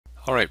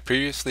Alright,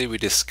 previously we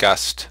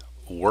discussed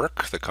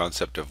work, the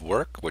concept of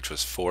work, which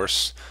was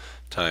force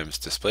times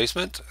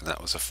displacement, and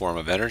that was a form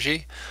of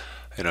energy.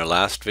 In our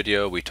last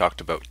video we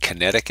talked about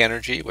kinetic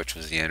energy, which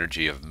was the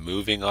energy of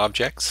moving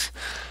objects.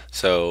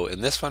 So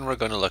in this one we're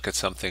going to look at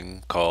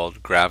something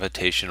called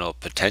gravitational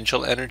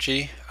potential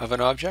energy of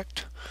an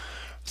object.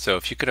 So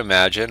if you could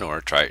imagine, or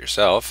try it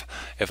yourself,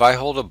 if I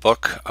hold a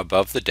book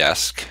above the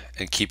desk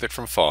and keep it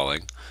from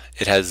falling,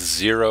 it has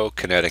zero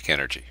kinetic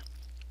energy.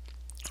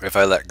 If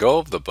I let go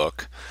of the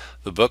book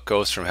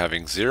goes from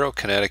having zero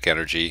kinetic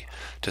energy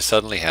to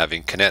suddenly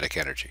having kinetic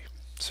energy.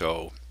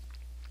 So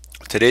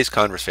today's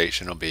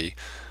conversation will be,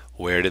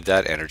 where did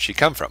that energy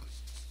come from?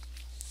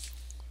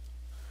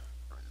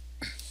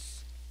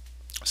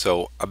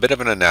 So a bit of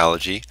an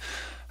analogy,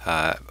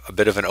 a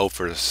bit of an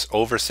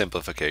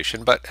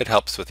oversimplification, but it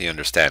helps with the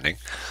understanding.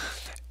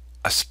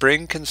 A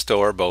spring can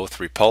store both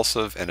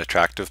repulsive and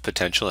attractive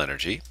potential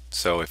energy.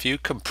 So if you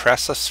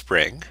compress a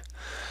spring,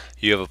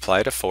 you have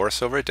applied a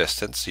force over a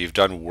distance, so you've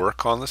done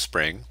work on the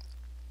spring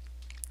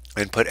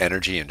and put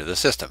energy into the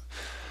system.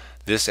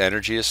 This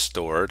energy is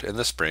stored in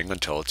the spring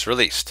until it's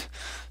released.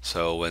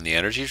 So when the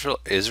energy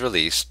is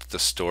released, the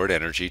stored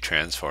energy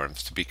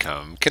transforms to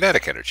become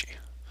kinetic energy.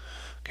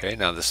 Okay,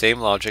 now the same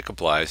logic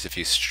applies if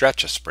you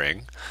stretch a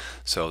spring.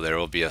 So there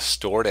will be a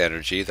stored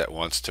energy that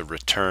wants to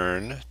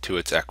return to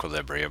its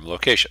equilibrium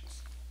location.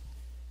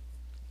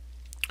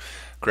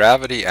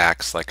 Gravity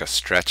acts like a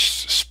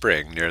stretched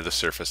spring near the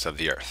surface of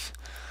the Earth.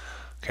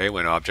 Okay,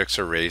 when objects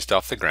are raised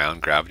off the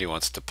ground, gravity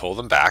wants to pull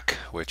them back,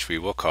 which we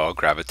will call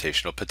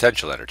gravitational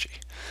potential energy.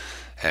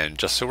 And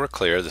just so we're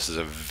clear, this is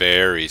a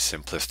very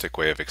simplistic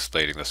way of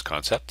explaining this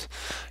concept.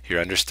 Your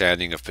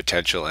understanding of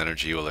potential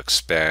energy will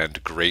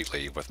expand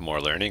greatly with more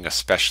learning,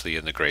 especially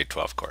in the grade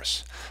 12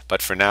 course.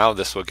 But for now,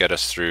 this will get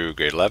us through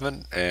grade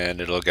 11,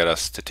 and it'll get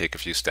us to take a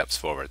few steps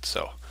forward.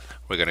 So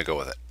we're going to go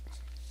with it.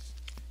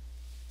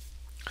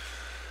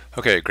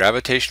 Okay,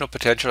 gravitational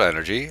potential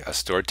energy, a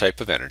stored type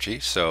of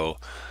energy. So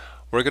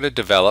we're going to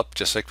develop,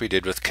 just like we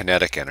did with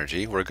kinetic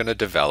energy, we're going to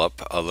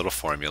develop a little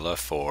formula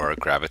for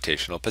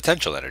gravitational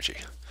potential energy.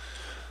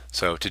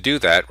 So to do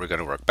that, we're going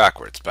to work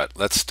backwards. But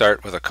let's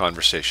start with a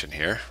conversation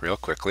here real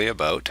quickly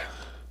about,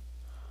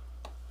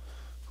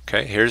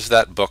 okay, here's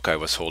that book I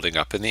was holding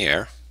up in the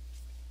air.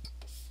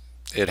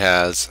 It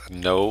has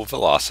no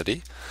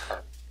velocity,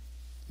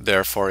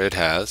 therefore it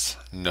has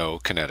no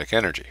kinetic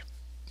energy.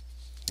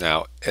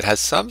 Now, it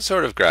has some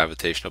sort of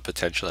gravitational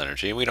potential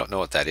energy, and we don't know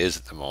what that is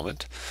at the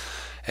moment.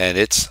 And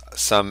it's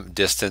some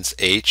distance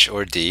h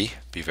or d.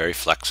 Be very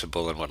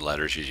flexible in what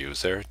letters you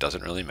use there. It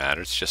doesn't really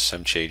matter. It's just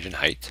some change in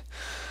height.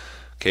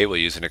 Okay, we'll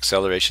use an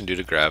acceleration due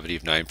to gravity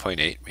of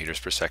 9.8 meters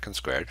per second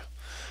squared.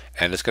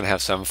 And it's going to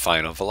have some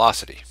final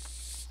velocity.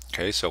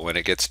 Okay, so when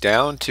it gets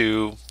down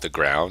to the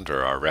ground,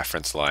 or our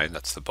reference line,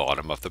 that's the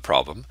bottom of the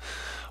problem,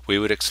 we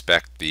would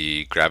expect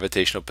the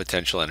gravitational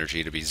potential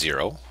energy to be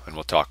zero, and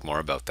we'll talk more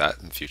about that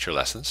in future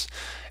lessons.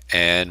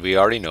 And we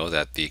already know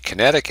that the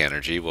kinetic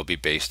energy will be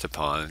based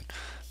upon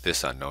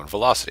this unknown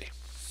velocity.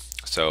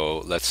 So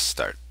let's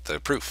start the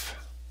proof.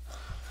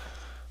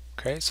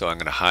 Okay, so I'm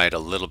going to hide a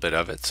little bit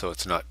of it so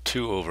it's not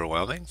too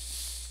overwhelming.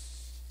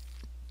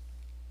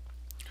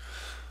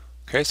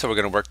 Okay, so we're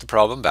going to work the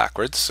problem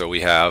backwards. So we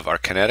have our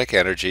kinetic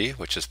energy,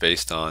 which is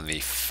based on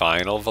the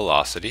final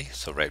velocity,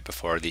 so right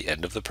before the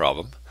end of the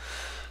problem.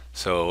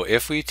 So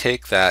if we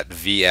take that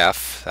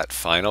VF, that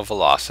final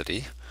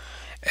velocity,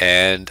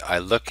 and I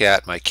look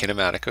at my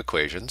kinematic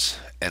equations,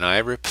 and I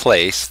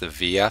replace the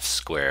VF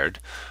squared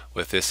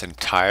with this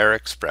entire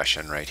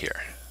expression right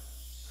here.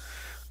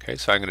 Okay,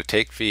 so I'm going to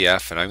take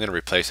VF and I'm going to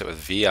replace it with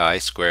VI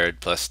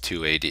squared plus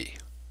 2AD.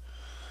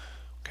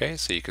 Okay,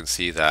 so you can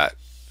see that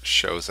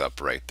shows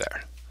up right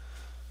there.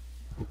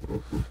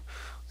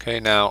 Okay,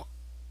 now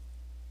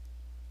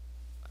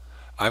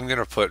I'm going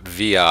to put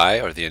VI,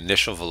 or the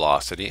initial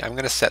velocity, I'm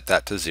going to set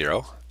that to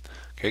 0.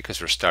 Okay,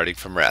 because we're starting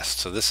from rest.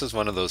 So this is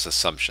one of those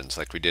assumptions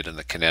like we did in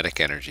the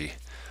kinetic energy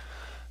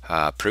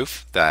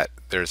proof, that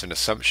there's an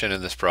assumption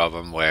in this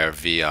problem where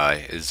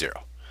VI is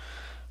 0.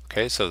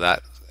 Okay, so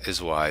that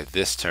is why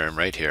this term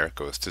right here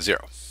goes to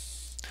 0.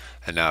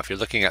 And now if you're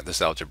looking at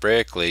this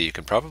algebraically, you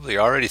can probably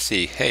already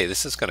see, hey,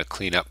 this is going to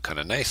clean up kind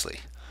of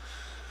nicely.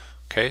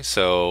 Okay,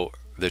 so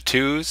the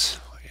 2's,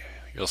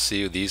 you'll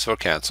see these will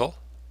cancel.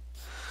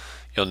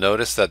 You'll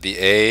notice that the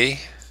A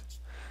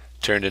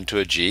turned into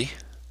a G.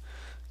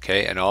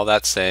 Okay, and all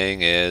that's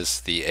saying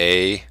is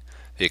the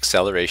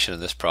acceleration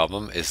in this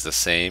problem is the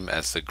same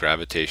as the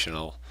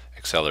gravitational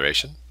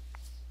acceleration.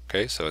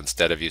 Okay, so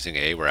instead of using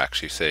A, we're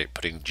actually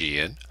putting G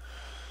in.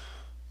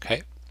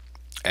 Okay,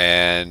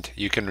 and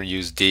you can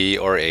use D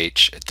or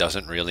H, it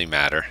doesn't really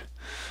matter.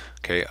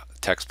 Okay,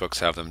 textbooks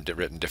have them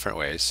written different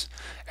ways.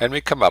 And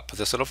we come up with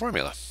this little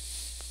formula.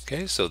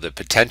 Okay, so the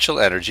potential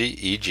energy,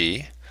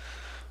 Eg,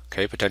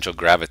 okay, potential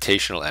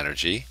gravitational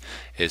energy,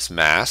 is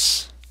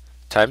mass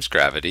times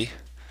gravity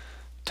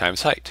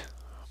times height.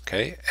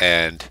 Okay,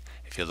 and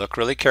if you look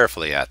really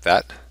carefully at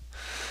that,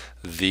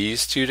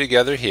 these two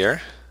together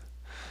here,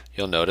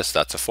 you'll notice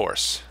that's a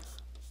force.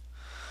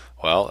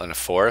 Well, and a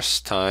force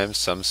times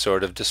some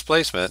sort of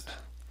displacement.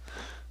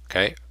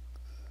 Okay,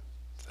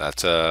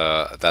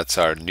 that's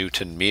our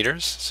Newton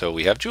meters, so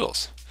we have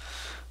joules.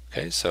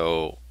 Okay,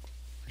 so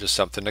just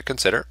something to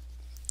consider.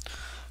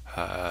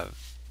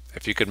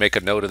 If you could make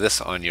a note of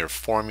this on your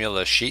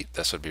formula sheet,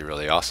 this would be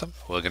really awesome.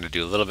 We're going to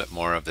do a little bit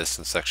more of this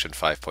in section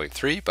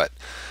 5.3, but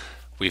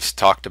we've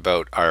talked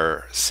about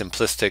our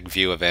simplistic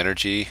view of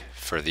energy.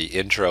 For the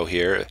intro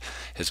here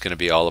is going to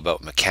be all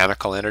about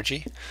mechanical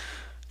energy.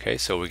 Okay,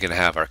 so we're going to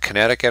have our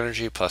kinetic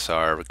energy plus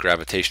our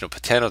gravitational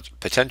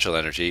potential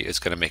energy is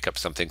going to make up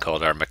something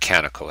called our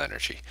mechanical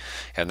energy.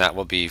 And that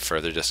will be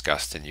further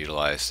discussed and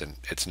utilized, and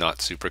it's not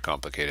super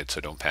complicated,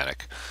 so don't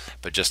panic.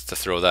 But just to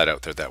throw that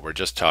out there, that we're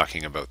just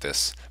talking about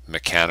this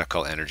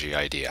mechanical energy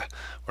idea.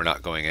 We're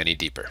not going any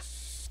deeper.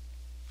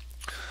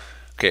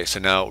 Okay, so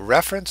now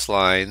reference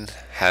line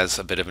has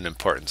a bit of an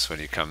importance when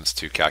it comes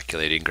to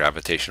calculating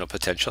gravitational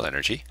potential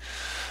energy.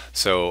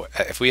 So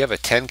if we have a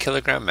 10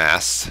 kilogram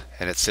mass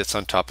and it sits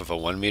on top of a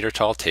 1 meter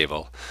tall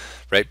table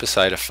right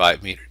beside a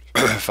 5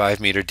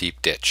 meter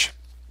deep ditch,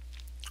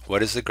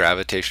 what is the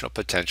gravitational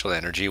potential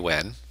energy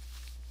when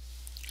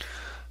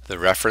the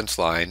reference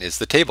line is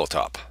the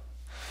tabletop?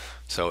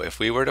 So if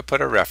we were to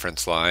put a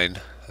reference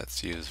line,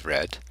 let's use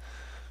red,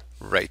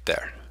 right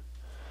there.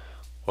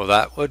 Well,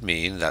 that would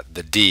mean that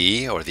the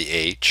D or the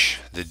H,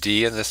 the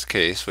D in this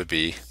case would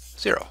be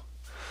 0.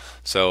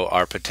 So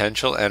our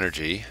potential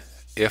energy,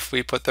 if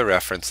we put the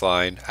reference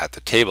line at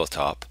the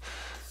tabletop,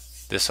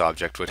 this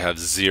object would have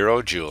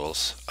 0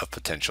 joules of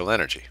potential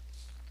energy.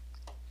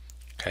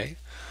 Okay.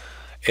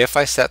 If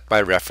I set my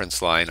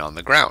reference line on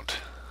the ground,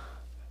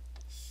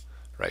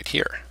 right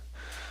here,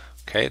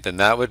 okay, then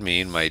that would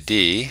mean my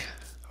D,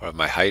 or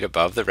my height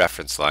above the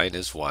reference line,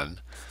 is 1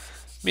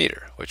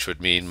 meter, which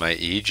would mean my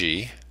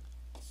Eg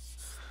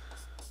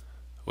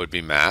would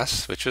be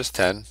mass, which was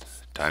 10,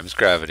 times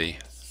gravity,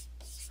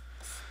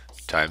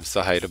 times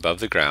the height above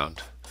the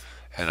ground,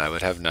 and I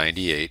would have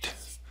 98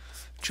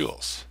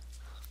 joules.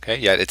 Okay,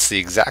 yet it's the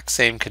exact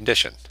same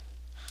condition.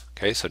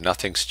 Okay, so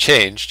nothing's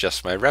changed,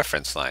 just my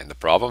reference line. The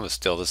problem is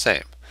still the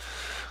same.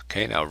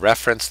 Okay, now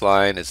reference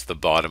line is the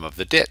bottom of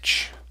the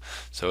ditch.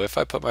 So if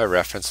I put my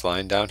reference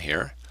line down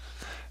here,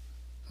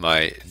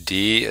 my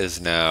D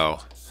is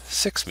now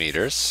 6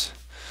 meters.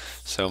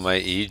 So my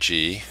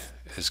Eg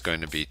is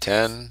going to be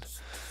 10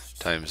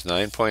 times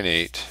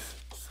 9.8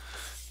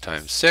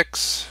 times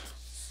 6.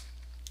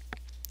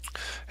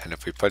 And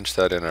if we punch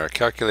that in our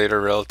calculator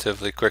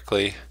relatively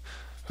quickly,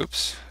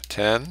 oops,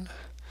 10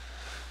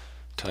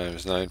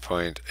 times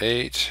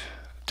 9.8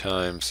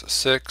 times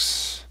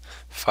 6,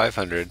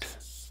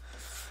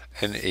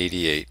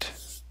 588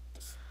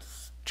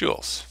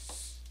 joules.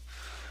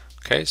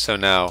 Okay, so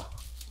now,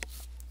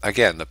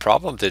 again, the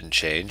problem didn't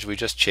change. We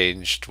just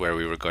changed where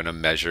we were going to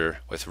measure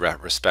with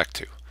respect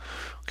to,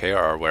 okay,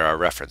 or where our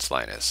reference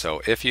line is.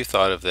 So if you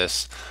thought of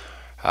this,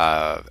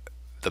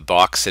 the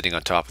box sitting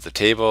on top of the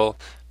table,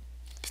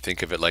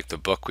 think of it like the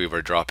book we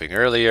were dropping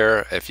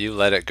earlier. If you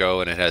let it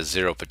go and it has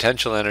 0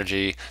 potential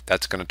energy,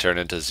 that's going to turn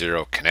into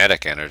 0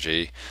 kinetic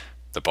energy.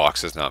 The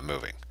box is not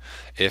moving.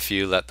 If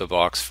you let the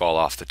box fall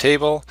off the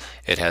table,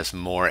 it has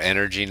more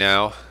energy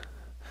now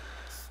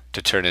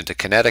to turn into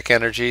kinetic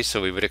energy, so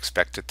we would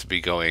expect it to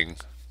be going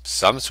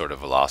some sort of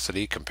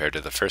velocity compared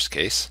to the first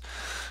case.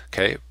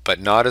 Okay, but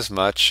not as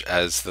much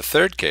as the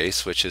third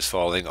case, which is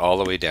falling all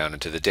the way down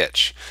into the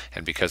ditch.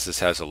 And because this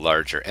has a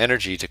larger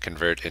energy to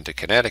convert into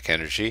kinetic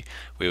energy,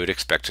 we would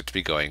expect it to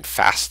be going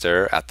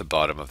faster at the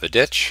bottom of the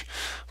ditch,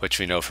 which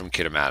we know from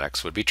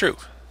kinematics would be true.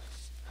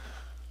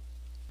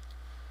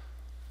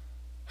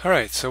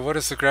 Alright, so what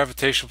is the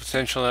gravitational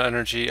potential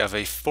energy of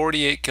a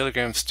 48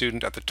 kilogram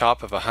student at the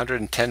top of a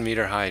 110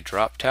 meter high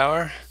drop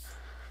tower?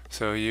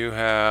 So you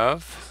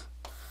have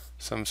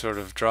some sort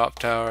of drop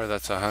tower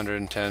that's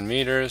 110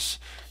 meters.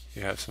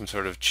 You have some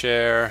sort of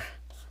chair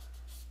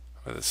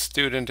with a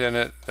student in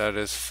it that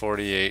is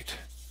 48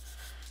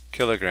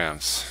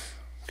 kilograms.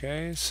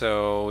 Okay,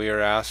 so we are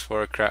asked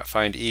for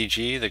find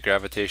Eg, the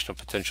gravitational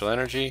potential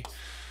energy.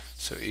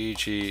 So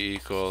Eg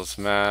equals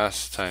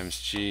mass times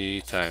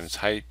g times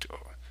height,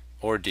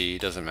 or d,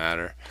 doesn't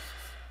matter.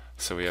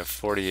 So we have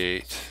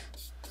 48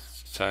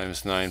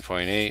 times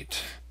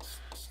 9.8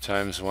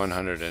 times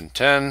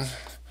 110.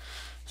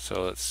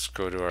 So let's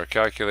go to our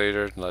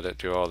calculator and let it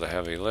do all the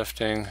heavy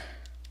lifting.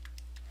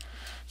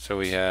 So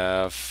we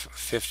have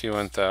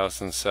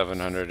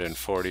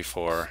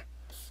 51,744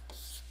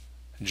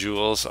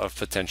 joules of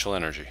potential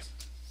energy.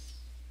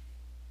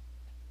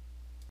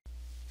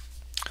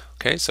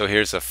 Okay, so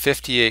here's a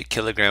 58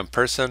 kilogram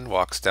person,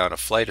 walks down a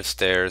flight of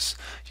stairs,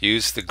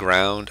 use the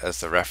ground as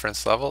the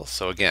reference level.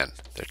 So again,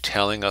 they're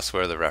telling us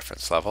where the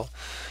reference level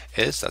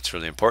is. That's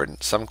really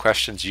important. Some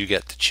questions you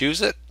get to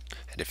choose it.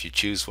 And if you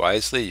choose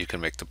wisely, you can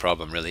make the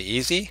problem really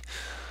easy,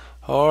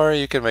 or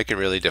you can make it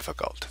really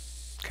difficult.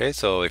 Okay,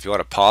 so if you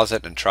want to pause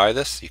it and try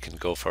this, you can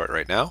go for it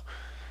right now.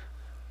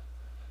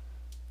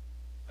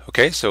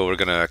 Okay, so we're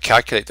going to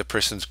calculate the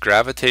person's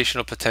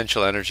gravitational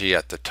potential energy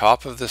at the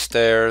top of the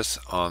stairs,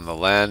 on the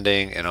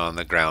landing, and on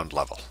the ground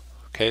level.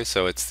 Okay,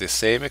 so it's the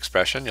same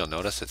expression. You'll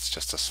notice it's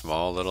just a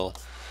small little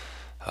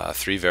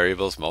 3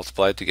 variables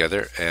multiplied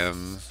together,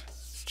 m,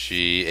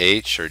 g,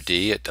 h, or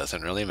d, it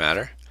doesn't really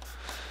matter.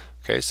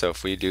 Okay, so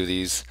if we do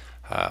these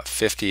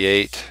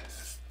 58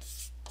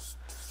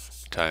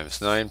 times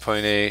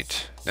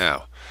 9.8,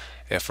 now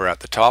if we're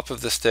at the top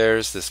of the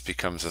stairs, this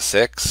becomes a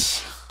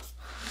 6.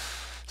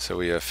 So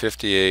we have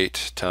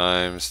 58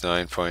 times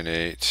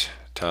 9.8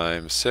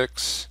 times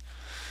 6,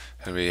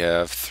 and we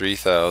have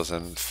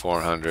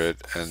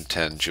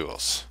 3,410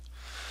 joules.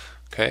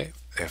 Okay,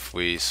 if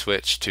we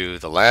switch to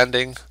the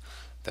landing,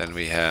 then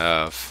we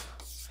have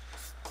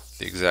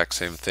the exact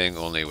same thing,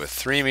 only with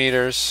 3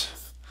 meters.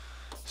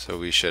 So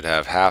we should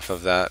have half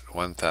of that,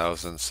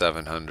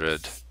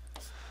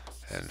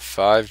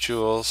 1,705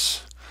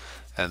 joules.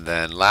 And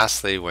then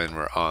lastly, when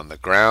we're on the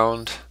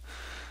ground,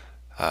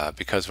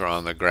 because we're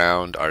on the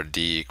ground, our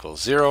d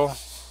equals 0,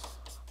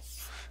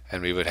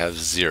 and we would have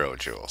 0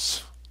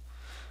 joules.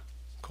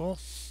 Cool.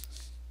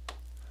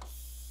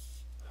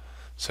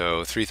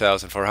 So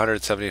 3,400,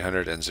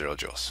 1,700, and 0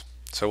 joules.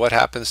 So what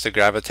happens to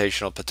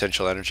gravitational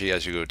potential energy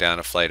as you go down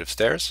a flight of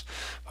stairs?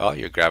 Well,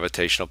 your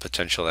gravitational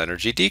potential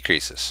energy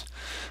decreases.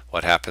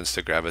 What happens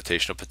to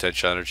gravitational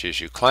potential energy as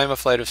you climb a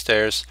flight of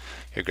stairs?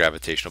 Your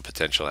gravitational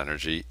potential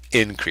energy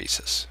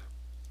increases.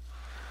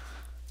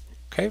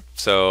 Okay,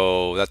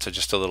 so that's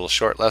just a little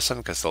short lesson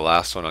because the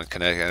last one on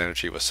kinetic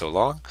energy was so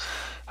long.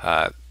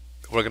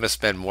 We're going to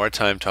spend more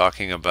time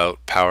talking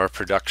about power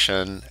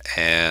production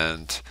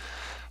and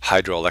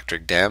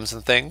hydroelectric dams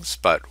and things,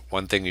 but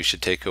one thing you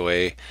should take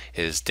away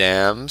is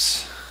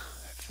dams,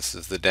 if this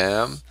is the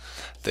dam,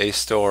 they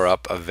store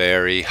up a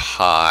very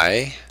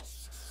high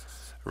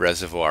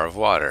reservoir of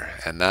water,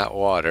 and that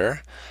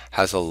water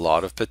has a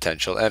lot of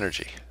potential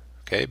energy,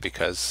 okay,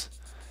 because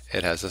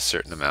it has a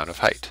certain amount of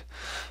height.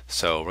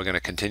 So we're going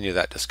to continue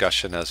that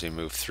discussion as we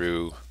move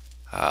through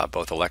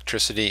both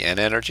electricity and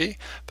energy.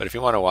 But if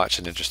you want to watch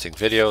an interesting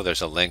video,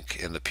 there's a link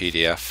in the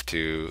PDF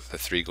to the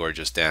Three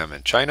Gorges Dam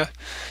in China.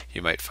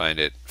 You might find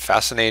it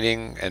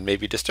fascinating and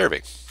maybe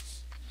disturbing.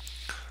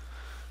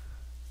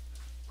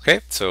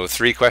 Okay, so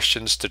 3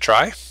 questions to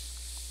try.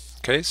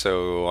 Okay,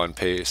 so on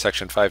page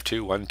section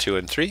 5.2, 1, 2,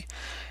 and 3,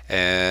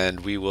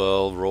 and we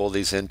will roll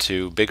these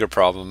into bigger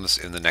problems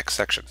in the next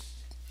section.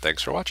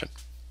 Thanks for watching.